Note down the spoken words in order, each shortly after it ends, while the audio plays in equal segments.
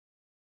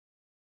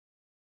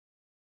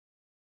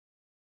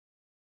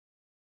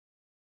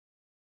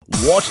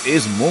What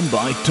is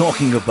Mumbai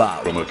talking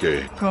about?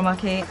 Kromakay.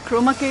 Kromakay.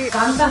 Kromakay.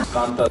 Kanta.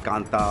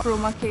 Kanta.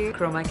 Kromakay.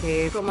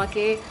 Kromakay.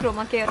 Kromakay.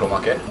 Kromakay.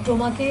 Kromakay.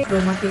 Kromakay.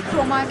 Kromakay.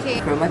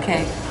 Kromakay.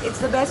 Kromakay. It's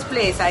the best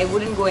place. I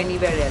wouldn't go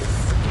anywhere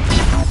else.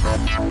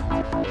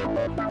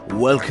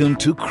 Welcome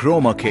to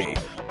Kromakay,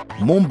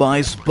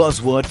 Mumbai's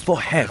buzzword for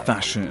hair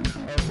fashion.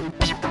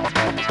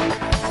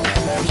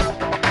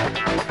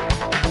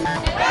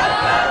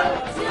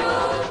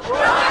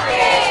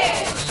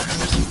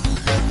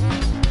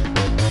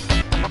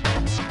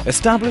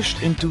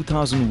 Established in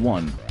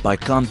 2001 by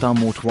Kanta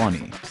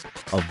Motwani,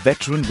 a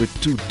veteran with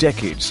 2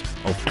 decades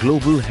of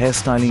global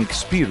hairstyling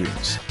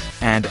experience,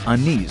 and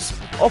Anis,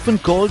 often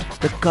called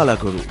the Kala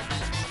Guru,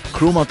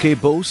 Kromakay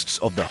boasts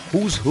of the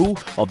who's who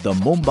of the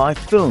Mumbai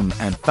film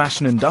and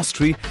fashion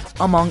industry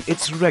among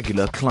its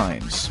regular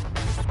clients.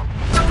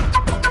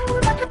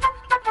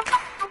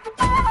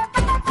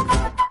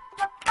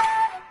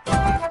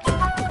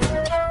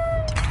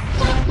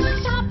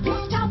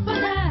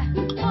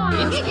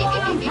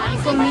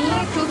 For me,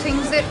 2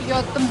 things that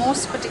you're the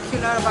most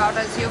particular about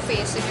is your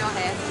face and your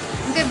hair.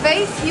 There are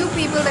very few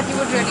people that you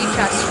would really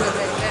trust with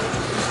it. And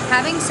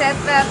having said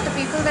that, the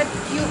people that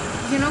you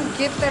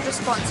give that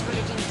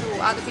responsibility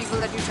to are the people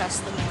that you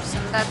trust the most.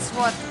 And that's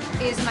what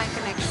is my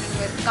connection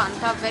with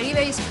Kanta, very,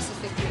 very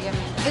specifically. I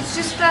mean, it's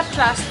just that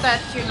trust that,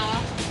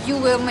 you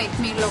will make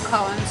me look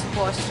how I'm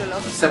supposed to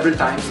look. Several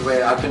times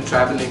where I've been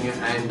traveling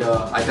and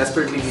I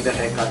desperately need a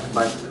haircut,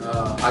 but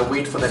I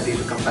wait for that day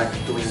to come back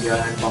to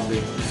India and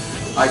Bombay.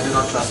 I do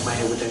not trust my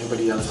hair with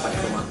anybody else but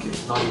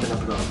Kromakay, not even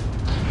abroad.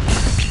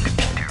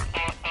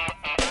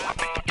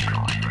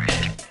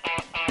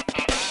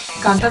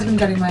 Kanta's been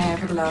cutting my hair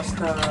for the last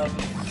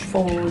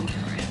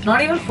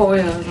not even 4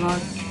 years, about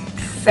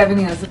 7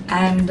 years.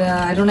 And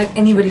I don't let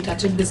anybody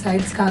touch it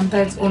besides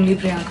Kanta. It's only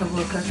Priyanka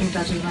Borkar who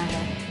touches my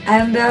hair.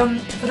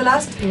 And for the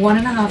last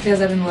 1.5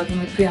 years I've been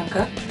working with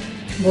Priyanka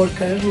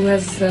Borkar, who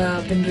has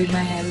been doing my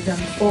hair. We've done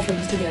 4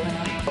 films together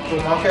now.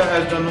 Kromakay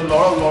has done a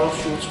lot of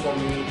shoots for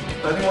me.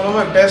 I think one of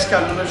my best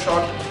calendar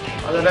shots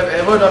that I've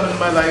ever done in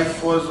my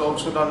life was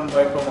also done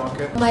by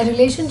Kromakay. My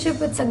relationship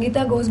with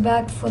Sangeeta goes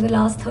back for the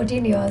last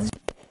 13 years.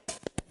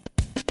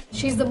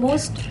 She's the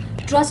most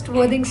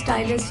trustworthy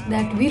stylist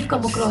that we've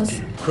come across.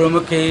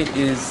 Kromakay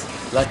is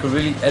like a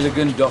really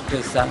elegant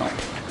doctor's salon.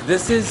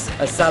 This is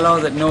a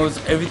salon that knows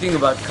everything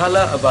about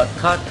color, about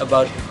cut,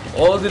 about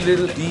all the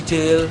little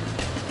detail.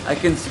 I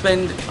can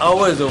spend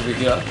hours over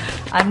here.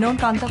 I've known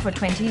Kanta for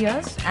 20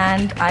 years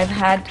and I've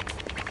had,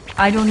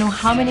 I don't know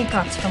how many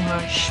cuts from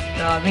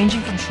her,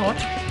 ranging from short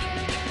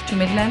to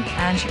mid-length,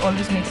 and she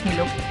always makes me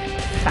look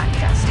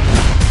fantastic.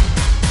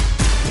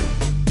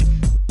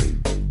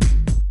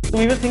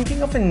 We were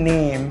thinking of a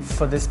name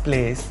for this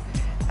place,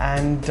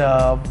 and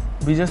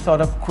we just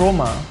thought of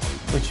Chroma,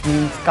 which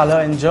means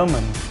color in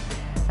German,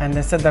 and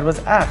I said that was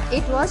apt.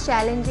 It was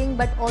challenging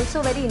but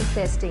also very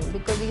interesting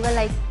because we were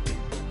like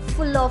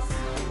full of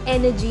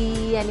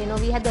energy and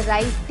we had the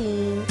right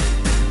team.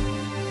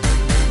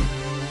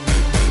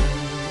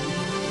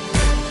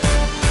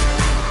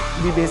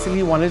 We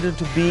basically wanted it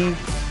to be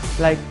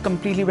like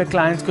completely where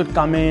clients could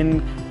come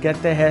in,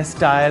 get their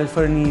hairstyle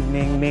for an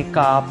evening,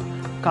 makeup,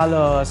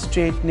 color,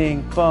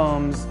 straightening,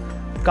 perms,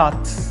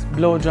 cuts,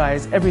 blow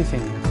dries,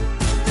 everything.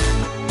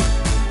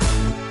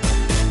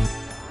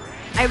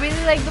 I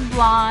really like the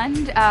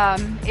blonde.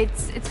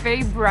 It's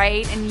very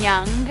bright and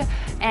young,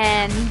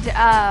 and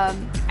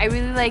I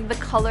really like the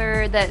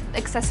color, the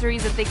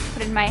accessories that they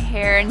put in my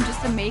hair, and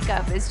just the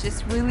makeup is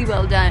just really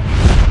well done.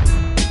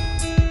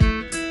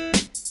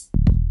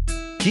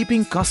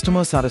 Keeping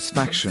customer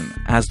satisfaction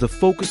as the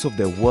focus of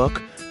their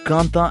work,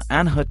 Kanta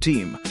and her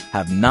team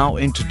have now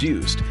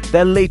introduced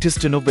their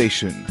latest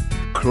innovation,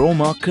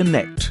 Chroma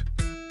Connect.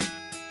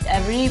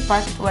 Every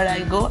part where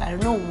I go, I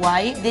don't know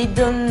why, they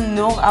don't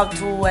know how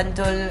to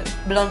handle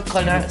blonde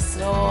color.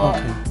 So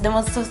the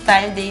most of the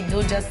time they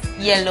do just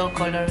yellow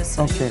color.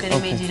 So you can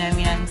imagine, I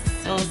mean, I'm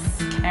so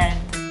scared.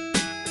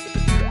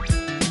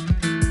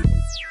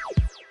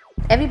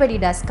 Everybody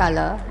does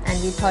color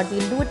and we thought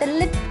we'll do it a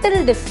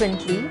little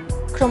differently,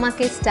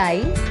 Kromakay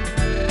style.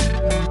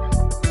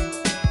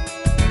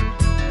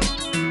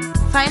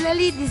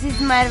 Finally, this is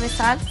my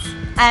results.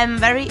 I am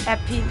very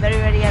happy, very,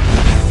 very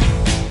happy.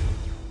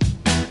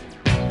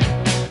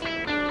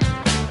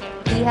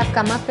 We have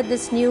come up with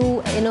this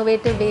new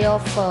innovative way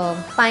of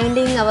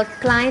finding our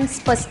clients'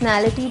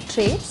 personality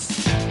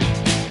traits.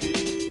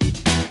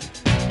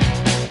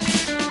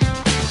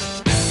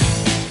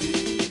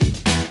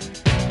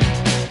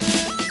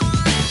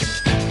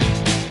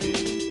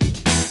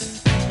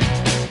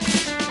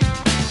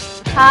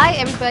 Hi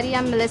everybody,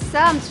 I'm Melissa.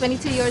 I'm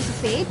 22 years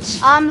of age.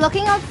 I'm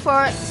looking out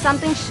for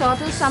something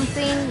shorter,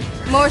 something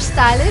more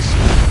stylish.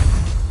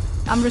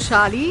 I'm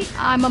Roshali.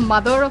 I'm a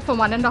mother of a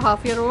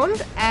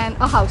 1.5-year-old and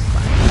a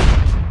housewife.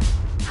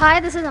 Hi,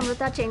 this is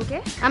Amrita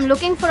Chenke. I'm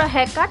looking for a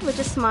haircut which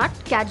is smart,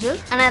 casual,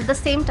 and at the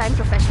same time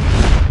professional.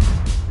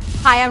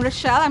 Hi, I'm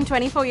Rochelle. I'm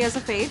 24 years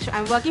of age.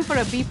 I'm working for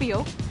a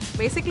BPO.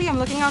 Basically, I'm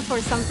looking out for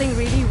something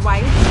really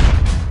wild.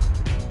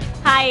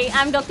 Hi,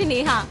 I'm Dr.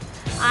 Neha.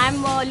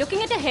 I'm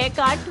looking at a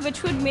haircut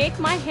which would make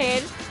my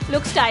hair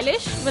look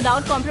stylish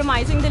without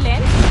compromising the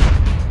length.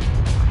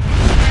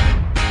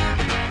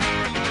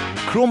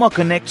 Chroma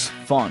Connect's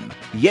fun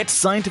yet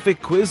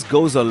scientific quiz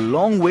goes a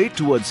long way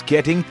towards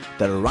getting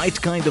the right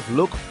kind of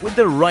look with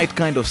the right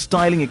kind of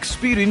styling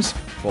experience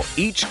for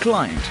each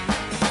client.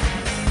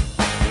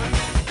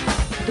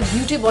 The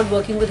beauty about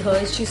working with her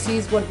is she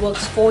sees what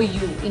works for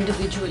you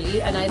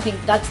individually, and I think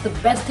that's the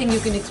best thing you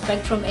can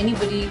expect from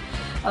anybody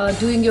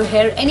doing your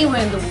hair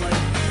anywhere in the world.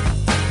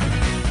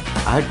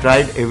 I had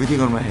tried everything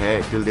on my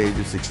hair till the age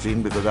of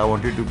 16 because I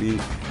wanted to be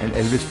an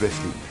Elvis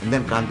Presley. And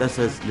then Kanta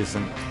says,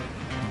 listen,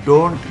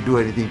 don't do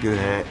anything to your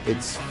hair,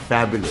 it's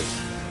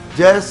fabulous.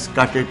 Just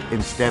cut it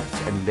in steps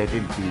and let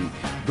it be.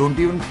 Don't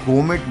even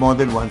comb it more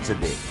than once a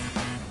day.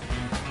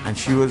 And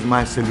she was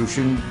my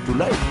solution to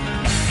life.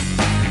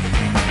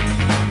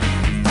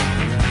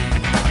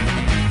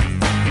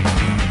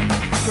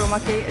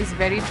 Kromakay is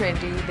very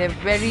trendy, they're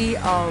very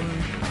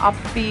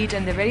upbeat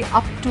and they're very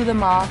up to the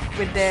mark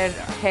with their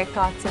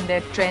haircuts and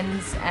their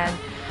trends, and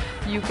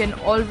you can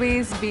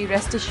always be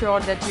rest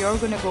assured that you're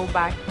going to go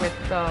back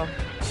with a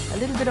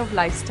little bit of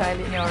lifestyle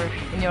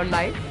in your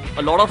life.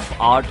 A lot of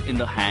art in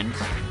the hands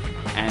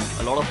and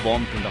a lot of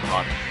warmth in the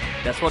heart.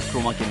 That's what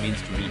Kromakay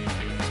means to me.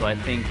 So I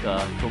think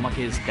Kromakay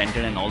is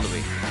tented and all the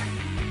way.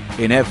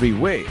 In every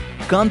way,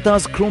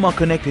 Kanta's Chroma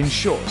Connect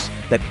ensures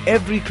that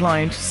every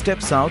client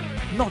steps out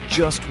not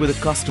just with a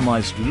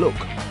customized look,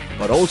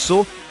 but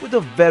also with a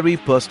very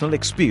personal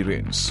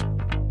experience.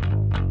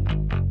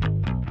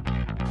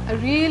 I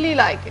really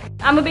like it.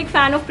 I'm a big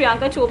fan of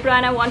Priyanka Chopra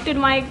and I wanted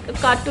my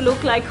cut to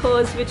look like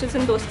hers, which is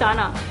in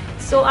Dostana.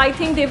 So I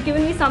think they've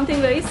given me something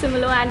very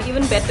similar and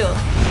even better.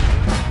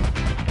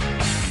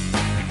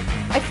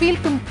 I feel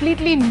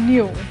completely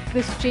new.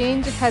 This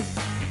change has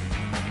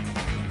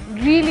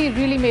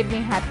really made me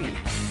happy.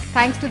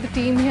 Thanks to the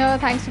team here,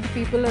 thanks to the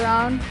people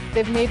around,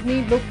 they've made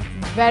me look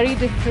very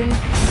different.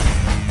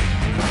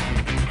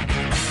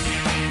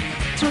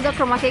 Through the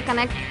Kromakay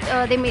Connect,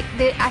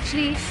 they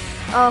actually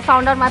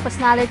found out my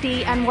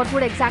personality and what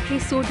would exactly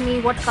suit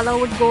me, what color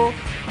would go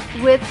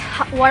with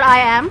what I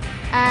am,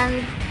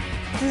 and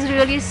this is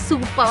really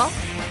super,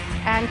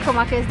 and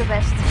Kromakay is the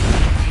best.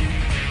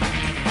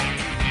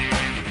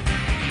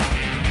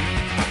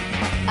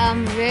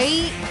 I'm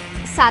very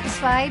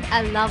satisfied.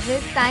 I love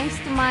it. Thanks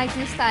to my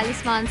two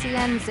stylists, Mansi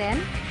and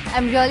Zen.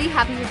 I'm really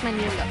happy with my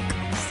new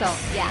look. So,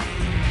 yeah.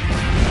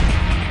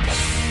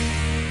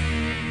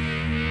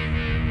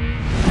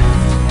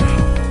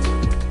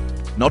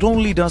 Not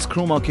only does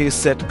Kromakay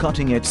set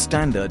cutting-edge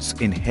standards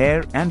in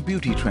hair and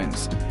beauty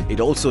trends, it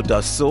also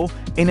does so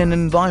in an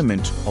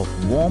environment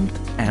of warmth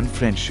and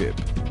friendship.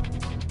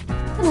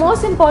 The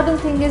most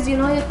important thing is,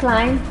 your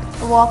client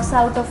walks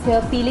out of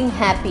here feeling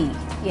happy,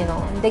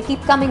 and they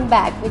keep coming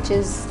back, which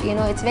is,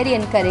 it's very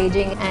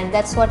encouraging, and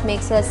that's what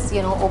makes us,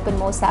 open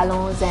more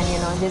salons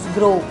and, just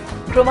grow.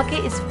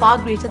 Kromakay is far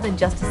greater than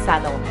just a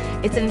salon.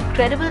 It's an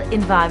incredible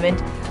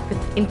environment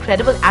with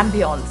incredible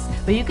ambience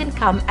where you can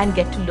come and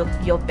get to look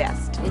your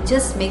best. It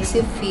just makes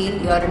you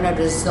feel you're in a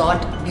resort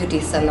beauty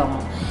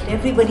salon.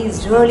 Everybody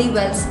is really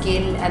well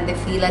skilled and they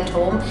feel at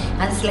home,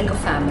 and it's like a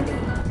family.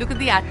 Look at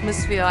the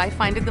atmosphere. I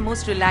find it the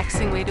most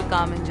relaxing way to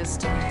come and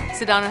just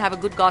sit down and have a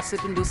good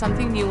gossip and do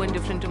something new and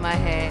different to my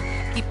hair.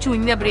 Keep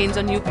chewing their brains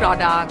on new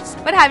products,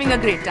 but having a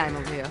great time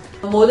over here.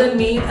 More than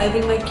me, I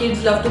think my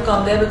kids love to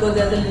come there because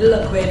there's a little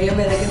aquarium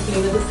where they can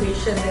play with the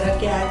fish and there are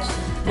cats.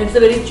 And it's a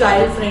very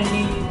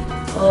child-friendly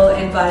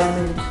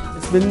environment.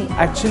 It's been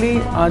actually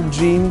our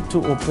dream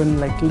to open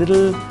like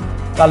little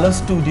color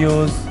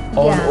studios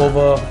all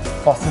over,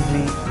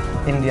 possibly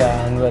India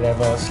and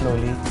wherever,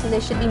 slowly. So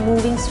there should be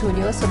moving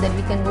studios so that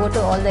we can go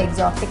to all the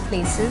exotic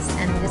places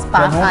and just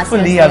park ourselves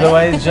hopefully, there.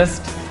 Otherwise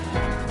just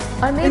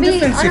or maybe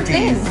in on a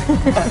plane.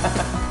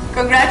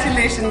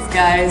 Congratulations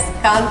guys,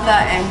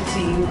 Kanta and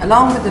team.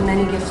 Along with the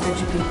many gifts that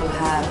you people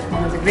have,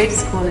 one of the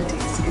greatest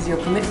qualities is your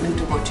commitment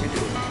to what you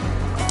do.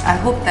 I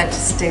hope that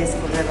stays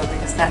forever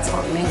because that's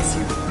what makes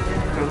you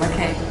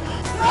Kromakay.